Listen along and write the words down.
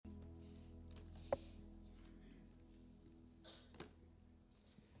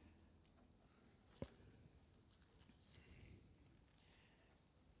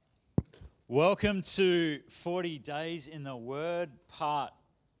Welcome to 40 Days in the Word, Part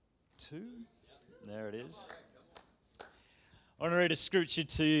 2. There it is. I want to read a scripture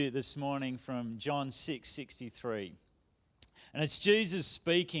to you this morning from John 6:63. And it's Jesus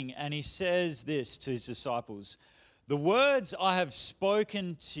speaking, and he says this to his disciples: "The words I have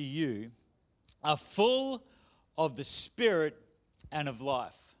spoken to you are full of the Spirit and of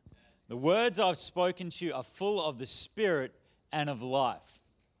life." The words I've spoken to you are full of the Spirit and of life.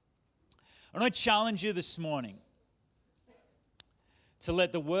 I want to challenge you this morning to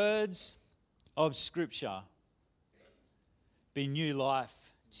let the words of Scripture be new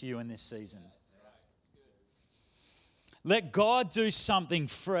life to you in this season. Let God do something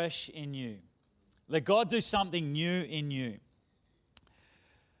fresh in you. Let God do something new in you.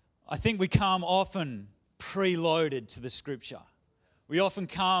 I think we come often preloaded to the Scripture. We often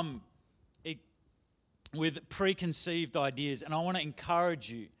come with preconceived ideas, and I want to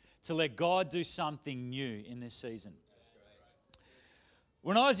encourage you to let God do something new in this season.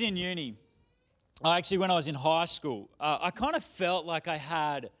 When I was in uni, when I was in high school, I kind of felt like I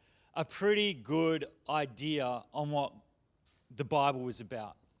had a pretty good idea on what the Bible was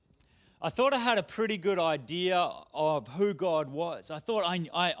about. I thought I had a pretty good idea of who God was. I thought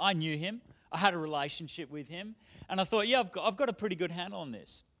I knew Him. I had a relationship with Him. And I thought, yeah, I've got a pretty good handle on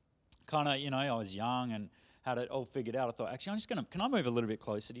this. Kind of, I was young and had it all figured out. I thought, actually, can I move a little bit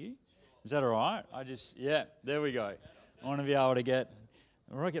closer to you? Is that all right? There we go. I want to be able to get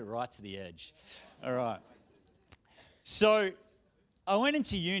right to the edge. All right. So I went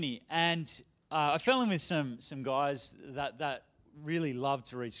into uni and I fell in with some guys that really loved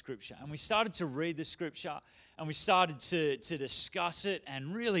to read Scripture. And we started to read the Scripture and we started to discuss it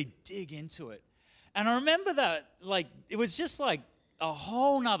and really dig into it. And I remember that, it was just like a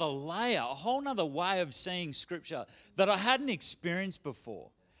whole nother layer, a whole nother way of seeing Scripture that I hadn't experienced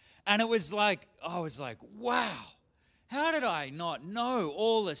before. And it was like, I was like, wow, how did I not know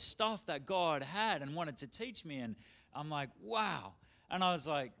all the stuff that God had and wanted to teach me? And I'm like, wow. And I was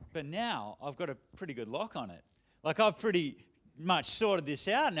like, but now I've got a pretty good lock on it. Like, I've pretty much sorted this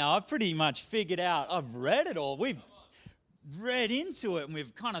out now. I've pretty much figured out, I've read it all. We've read into it and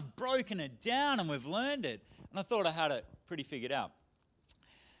we've kind of broken it down and we've learned it. And I thought I had it pretty figured out.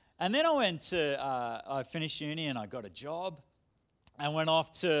 And then I finished uni and I got a job. I went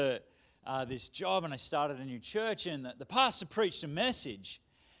off to this job and I started a new church, and the pastor preached a message.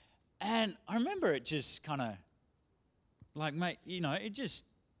 And I remember it just kind of it just,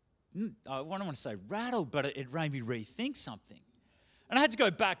 I don't want to say rattled, but it made me rethink something. And I had to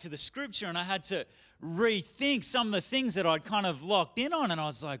go back to the Scripture and I had to rethink some of the things that I'd kind of locked in on. And I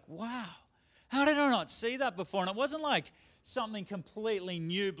was like, wow, how did I not see that before? And it wasn't like something completely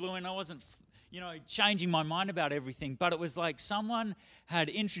new blew in. I wasn't, changing my mind about everything. But it was like someone had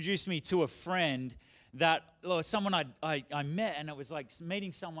introduced me to a friend someone I met, and it was like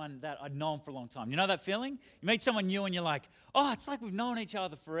meeting someone that I'd known for a long time. You know that feeling? You meet someone new and you're like, oh, it's like we've known each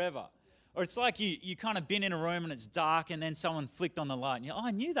other forever. Or it's like you kind of been in a room and it's dark and then someone flicked on the light and you're,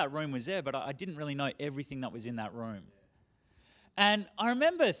 I knew that room was there, but I didn't really know everything that was in that room. And I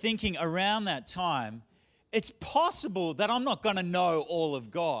remember thinking around that time, it's possible that I'm not going to know all of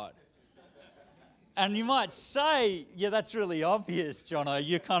God. And you might say, yeah, that's really obvious, Jono.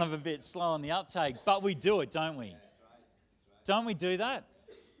 You're kind of a bit slow on the uptake. But we do it, don't we? Don't we do that?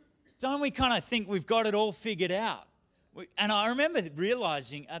 Don't we kind of think we've got it all figured out? And I remember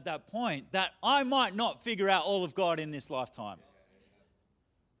realizing at that point that I might not figure out all of God in this lifetime.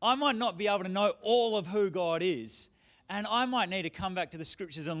 I might not be able to know all of who God is. And I might need to come back to the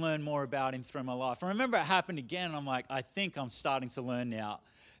Scriptures and learn more about Him through my life. I remember it happened again, and I'm like, I think I'm starting to learn now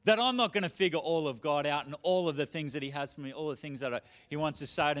that I'm not going to figure all of God out and all of the things that He has for me, all the things that He wants to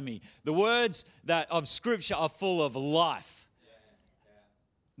say to me. The words of Scripture are full of life.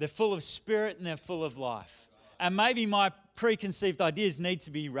 They're full of Spirit and they're full of life. And maybe my preconceived ideas need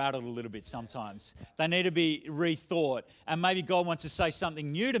to be rattled a little bit sometimes. They need to be rethought. And maybe God wants to say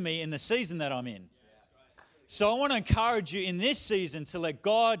something new to me in the season that I'm in. So I want to encourage you in this season to let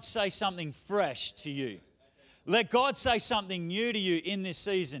God say something fresh to you. Let God say something new to you in this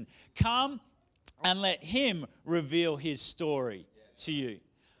season. Come and let Him reveal His story to you.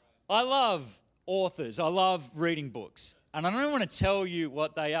 I love authors. I love reading books. And I don't want to tell you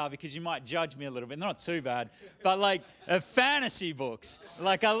what they are because you might judge me a little bit. They're not too bad. But fantasy books.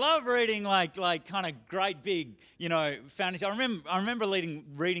 I love reading kind of great big, fantasy. I remember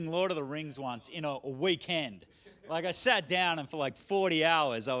reading Lord of the Rings once in a weekend. I sat down and for 40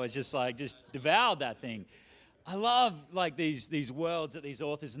 hours I was just devoured that thing. I love these worlds that these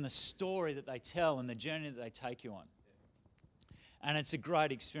authors and the story that they tell and the journey that they take you on. And it's a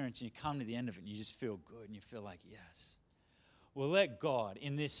great experience. And you come to the end of it and you just feel good and you feel like, yes. Well, let God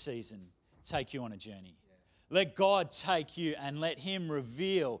in this season take you on a journey. Let God take you and let him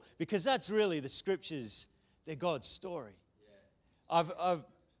reveal, because that's really the scriptures, they're God's story.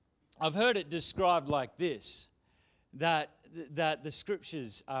 I've heard it described like this, that the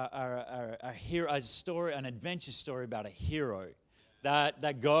scriptures are a story, an adventure story about a hero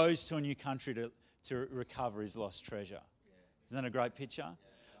that goes to a new country to recover his lost treasure. Isn't that a great picture?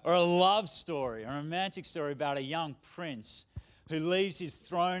 Or a love story, a romantic story about a young prince who leaves his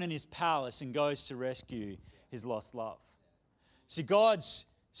throne and his palace and goes to rescue his lost love. See, God's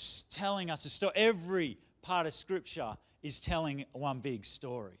telling us a story. Every part of Scripture is telling one big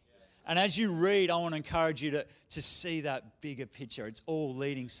story. And as you read, I want to encourage you to see that bigger picture. It's all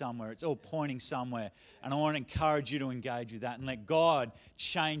leading somewhere. It's all pointing somewhere. And I want to encourage you to engage with that and let God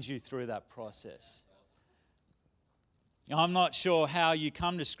change you through that process. I'm not sure how you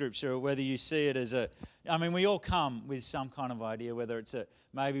come to Scripture, or whether you see it as we all come with some kind of idea, whether it's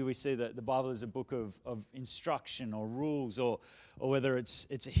maybe we see that the Bible is a book of instruction or rules, or whether it's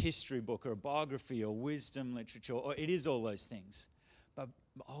a history book or a biography or wisdom literature, or it is all those things. But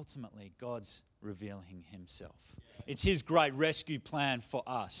ultimately, God's revealing himself. It's his great rescue plan for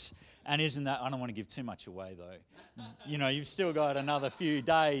us. And isn't that, I don't want to give too much away though. You've still got another few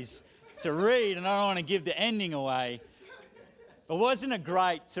days to read, and I don't want to give the ending away. But wasn't it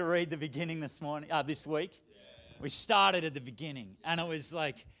great to read the beginning this week? We started at the beginning, and it was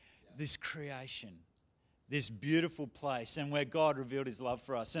like this creation, this beautiful place, and where God revealed his love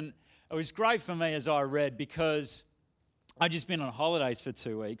for us. And it was great for me as I read, because I'd just been on holidays for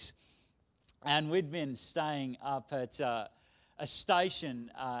 2 weeks, and we'd been staying up at a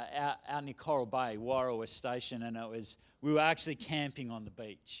station out near Coral Bay, Warrawa Station, and we were actually camping on the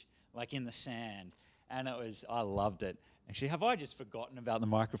beach, like in the sand, and I loved it. Actually, have I just forgotten about the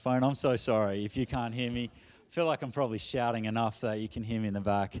microphone? I'm so sorry if you can't hear me. I feel like I'm probably shouting enough that you can hear me in the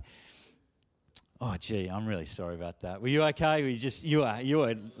back. Oh, gee, I'm really sorry about that. Were you okay? You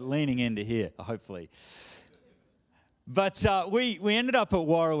are leaning into here, hopefully. But we ended up at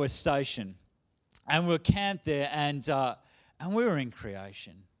Warrawa Station, and we were camped there, and we were in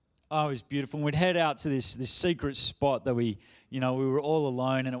creation. Oh, it was beautiful. And we'd head out to this secret spot that we were all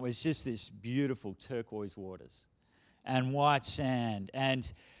alone, and it was just this beautiful turquoise waters and white sand,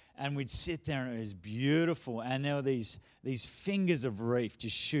 and we'd sit there, and it was beautiful. And there were these fingers of reef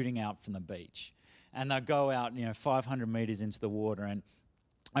just shooting out from the beach, and they'd go out 500 meters into the water. And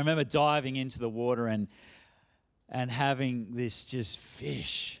I remember diving into the water and having this just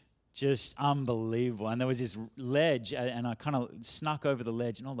fish, just unbelievable. And there was this ledge, and I kind of snuck over the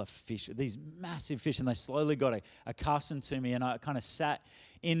ledge, and all the fish, these massive fish, and they slowly got accustomed to me, and I kind of sat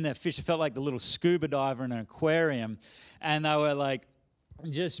in the fish. I felt like the little scuba diver in an aquarium, and they were like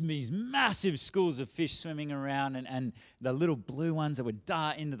just these massive schools of fish swimming around, and the little blue ones that would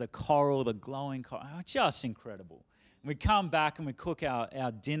dart into the coral, the glowing coral, just incredible. We'd come back and we'd cook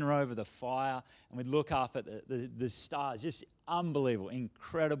our dinner over the fire, and we'd look up at the stars, just unbelievable,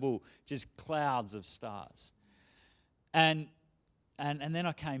 incredible, just clouds of stars. And then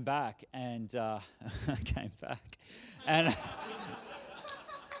I came back, and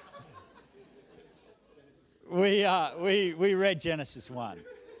we read Genesis 1,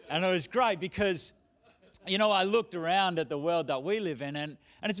 and it was great because I looked around at the world that we live in, and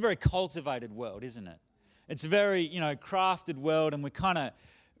it's a very cultivated world, isn't it? It's a very, crafted world, and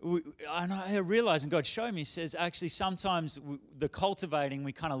I realized, and God showed me, he says, actually sometimes the cultivating,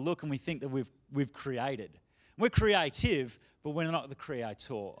 we kind of look and we think that we've created. We're creative, but we're not the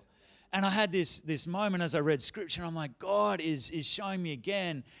creator. And I had this moment as I read Scripture, and I'm like, God is showing me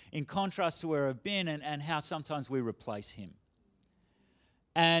again, in contrast to where I've been, and how sometimes we replace him.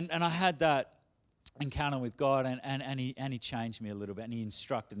 And I had that encounter with God, and he changed me a little bit, and he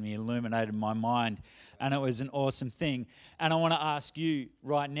instructed me, illuminated my mind, and it was an awesome thing. And I want to ask you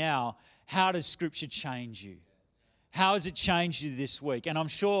right now, how does Scripture change you? How has it changed you this week? And I'm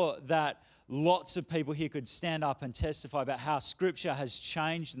sure that lots of people here could stand up and testify about how Scripture has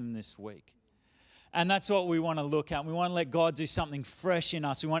changed them this week. And that's what we want to look at. We want to let God do something fresh in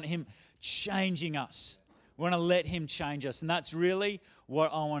us. We want him changing us. We want to let him change us. And that's really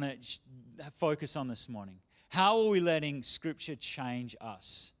what I want to focus on this morning. How are we letting Scripture change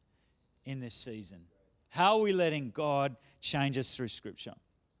us in this season? How are we letting God change us through Scripture?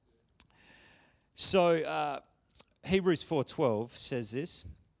 So Hebrews 4:12 says this.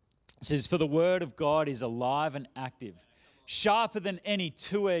 It says, "For the word of God is alive and active, sharper than any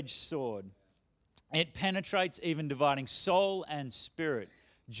two-edged sword. It penetrates even dividing soul and spirit,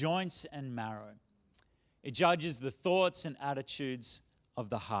 joints and marrow. It judges the thoughts and attitudes of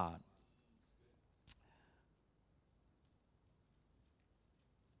the heart.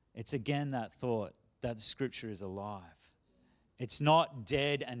 It's again that thought that the Scripture is alive. It's not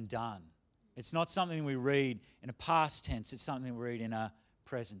dead and done. It's not something we read in a past tense. It's something we read in a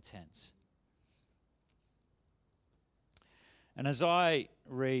present tense. And as I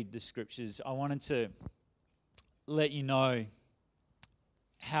read the Scriptures, I wanted to let you know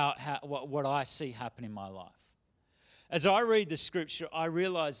what I see happen in my life. As I read the Scripture, I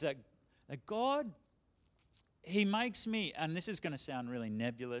realize that God, He makes me, and this is going to sound really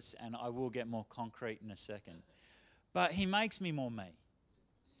nebulous, and I will get more concrete in a second, but He makes me more me.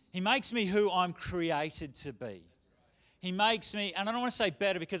 He makes me who I'm created to be. He makes me, and I don't want to say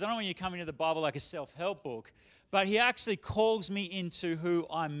better because I don't want you to come into the Bible like a self-help book, but He actually calls me into who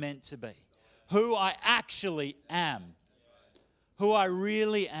I'm meant to be, who I actually am, who I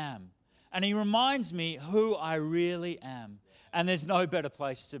really am. And He reminds me who I really am. And there's no better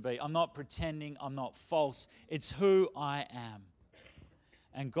place to be. I'm not pretending, I'm not false. It's who I am.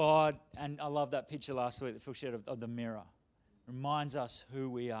 And God, and I love that picture last week that Phil shared of the mirror, reminds us who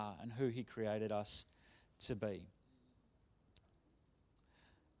we are and who He created us to be.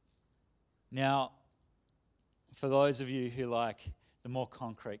 Now, for those of you who like the more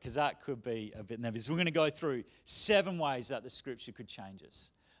concrete, because that could be a bit nebulous, we're going to go through 7 ways that the Scripture could change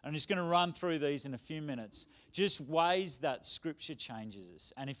us. I'm just going to run through these in a few minutes, just ways that Scripture changes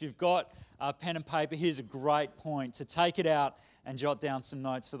us. And if you've got a pen and paper, here's a great point to take it out and jot down some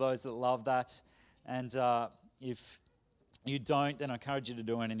notes for those that love that. And if you don't, then I encourage you to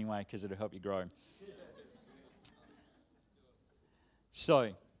do it anyway because it'll help you grow. So,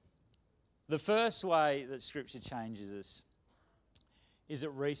 the first way that Scripture changes us is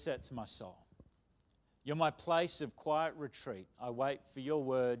it resets my soul. You're my place of quiet retreat. I wait for your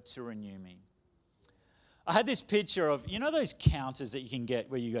word to renew me. I had this picture of, you know those counters that you can get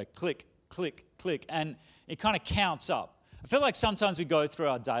where you go click, click, click, and it kind of counts up. I feel like sometimes we go through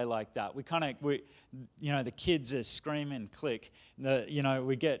our day like that. The kids are screaming, click.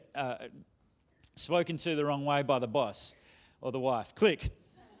 We get spoken to the wrong way by the boss or the wife, click.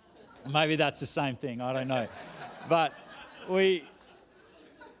 Maybe that's the same thing, I don't know. But we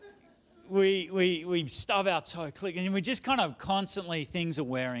stub our toe, click, and we just kind of constantly, things are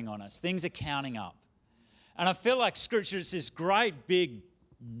wearing on us. Things are counting up. And I feel like Scripture is this great big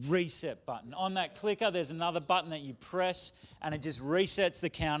reset button. On that clicker, there's another button that you press, and it just resets the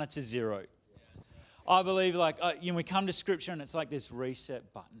counter to 0. I believe we come to Scripture, and it's like this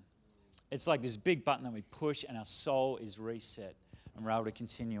reset button. It's like this big button that we push, and our soul is reset, and we're able to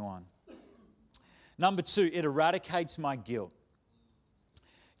continue on. Number 2, it eradicates my guilt.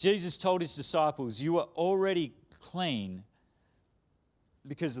 Jesus told His disciples, you are already clean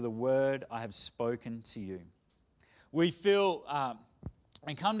because of the word I have spoken to you. We feel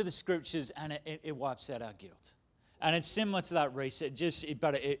and come to the Scriptures and it wipes out our guilt. And it's similar to that reset,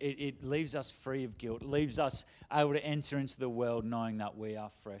 but it leaves us free of guilt. It leaves us able to enter into the world knowing that we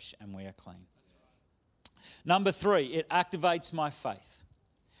are fresh and we are clean. Number 3, it activates my faith.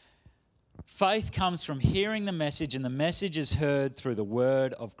 Faith comes from hearing the message, and the message is heard through the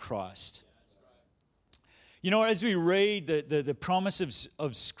word of Christ. You know, as we read the promise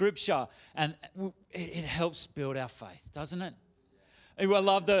of Scripture, and it helps build our faith, doesn't it? I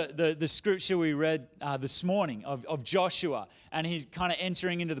love the Scripture we read this morning of Joshua, and he's kind of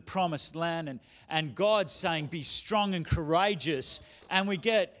entering into the promised land, and God's saying, be strong and courageous, and we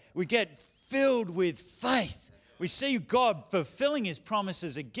get filled with faith. We see God fulfilling His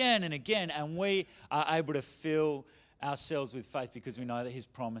promises again and again, and we are able to fill ourselves with faith because we know that His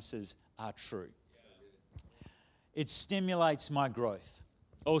promises are true. It stimulates my growth.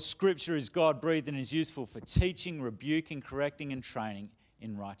 All Scripture is God-breathed and is useful for teaching, rebuking, correcting, and training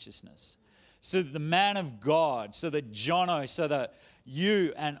in righteousness. So that the man of God, so that Jono, so that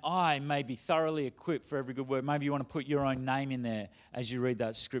you and I may be thoroughly equipped for every good work. Maybe you want to put your own name in there as you read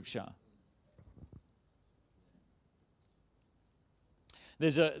that Scripture.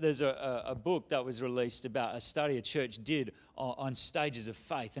 There's a book that was released about a study a church did on stages of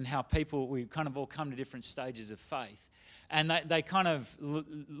faith and how we kind of all come to different stages of faith. And they kind of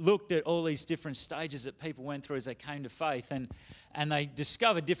looked at all these different stages that people went through as they came to faith. And they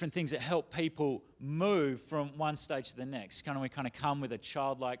discovered different things that help people move from one stage to the next. We kind of come with a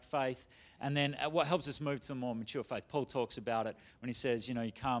childlike faith. And then what helps us move to a more mature faith. Paul talks about it when he says,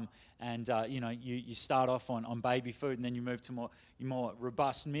 you come and, you start off on baby food and then you move to more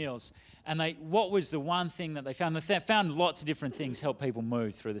robust meals. And what was the one thing that they found? They found lots of different things help people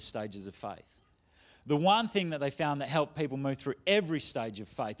move through the stages of faith. the one thing that they found that helped people move through every stage of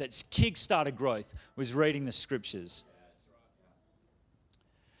faith, that kick-started growth, was reading the scriptures.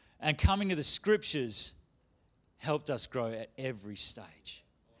 And coming to the scriptures helped us grow at every stage.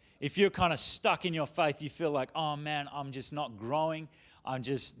 If you're kind of stuck in your faith, you feel like, oh man, I'm just not growing. I'm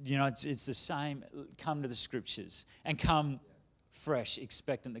just, it's the same. Come to the scriptures and come fresh,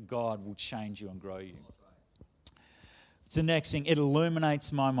 expectant that God will change you and grow you. It's the next thing. It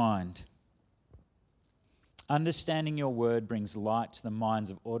illuminates my mind. Understanding your word brings light to the minds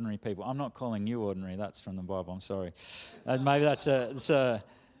of ordinary people. I'm not calling you ordinary. That's from the Bible. I'm sorry. Maybe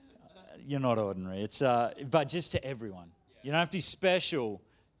you're not ordinary. But just to everyone. You don't have to be special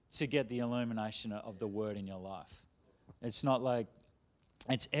to get the illumination of the word in your life. It's not like,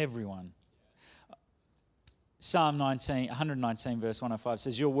 it's everyone. Psalm 119 verse 105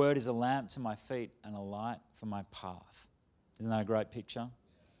 says, your word is a lamp to my feet and a light for my path. Isn't that a great picture?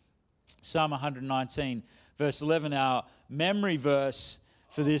 Psalm 119 verse 11, our memory verse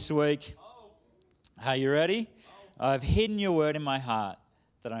for this week. Are you ready? I've hidden your word in my heart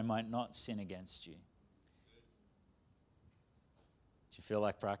that I might not sin against you. Do you feel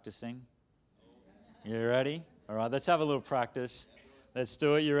like practicing? You ready? All right, let's have a little practice. Let's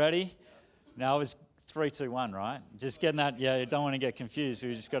do it. You ready? Now it's 3, 2, 1, right? Just getting that. Yeah, you don't want to get confused.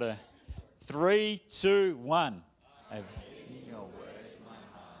 We just got to 3, 2, 1. I've hidden your word in my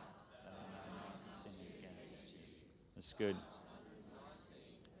heart that I might not sin against you. That's good.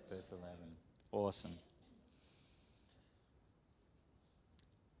 Verse 11. Awesome.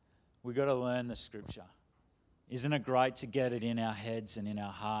 We've got to learn the scripture. Isn't it great to get it in our heads and in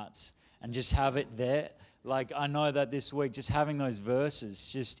our hearts and just have it there? Like, I know that this week, just having those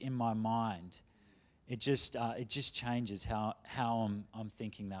verses just in my mind, it just changes how I'm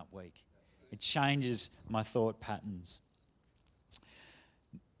thinking that week. It changes my thought patterns.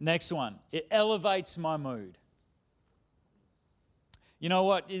 Next one, it elevates my mood. You know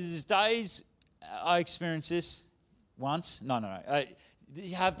what? There's days, I experienced this once. No.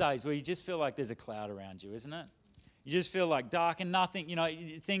 You have days where you just feel like there's a cloud around you, isn't it? You just feel like dark and nothing,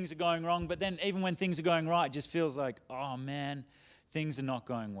 things are going wrong. But then even when things are going right, it just feels like, oh man, things are not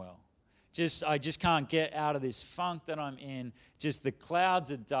going well. I just can't get out of this funk that I'm in. Just the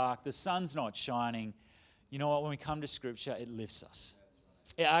clouds are dark, the sun's not shining. You know what? When we come to Scripture, it lifts us.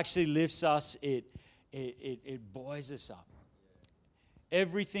 It actually lifts us. It buoys us up.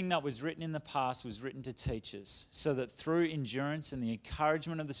 Everything that was written in the past was written to teach us, so that through endurance and the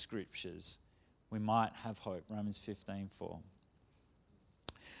encouragement of the Scriptures, we might have hope. Romans 15:4.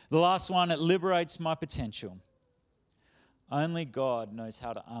 The last one, it liberates my potential. Only God knows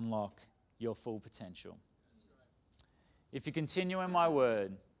how to unlock your full potential. If you continue in my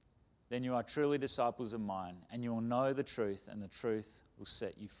word, then you are truly disciples of mine, and you will know the truth, and the truth will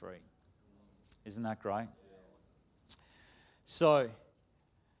set you free. Isn't that great? So,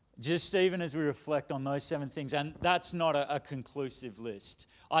 just even as we reflect on those 7 things, and that's not a conclusive list.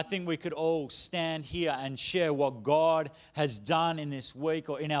 I think we could all stand here and share what God has done in this week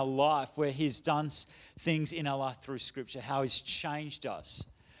or in our life, where He's done things in our life through Scripture, how He's changed us.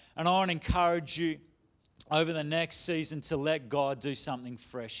 And I want to encourage you over the next season to let God do something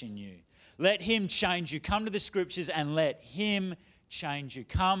fresh in you. Let Him change you. Come to the Scriptures and let Him change you.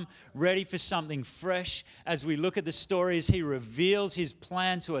 Come ready for something fresh as we look at the story, as He reveals His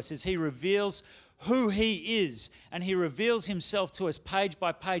plan to us, as He reveals who He is, and He reveals Himself to us page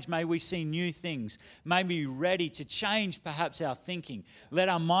by page. May we see new things. May we be ready to change perhaps our thinking. Let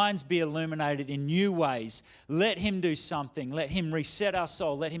our minds be illuminated in new ways. Let Him do something. Let Him reset our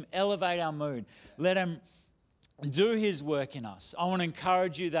soul. Let Him elevate our mood. Let Him do His work in us. I want to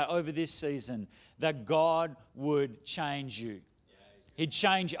encourage you that over this season, that God would change you. He'd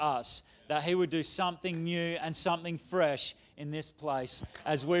change us, that He would do something new and something fresh in this place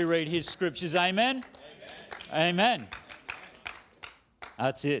as we read His Scriptures. Amen? Amen. Amen.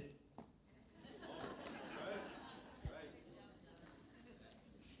 That's it.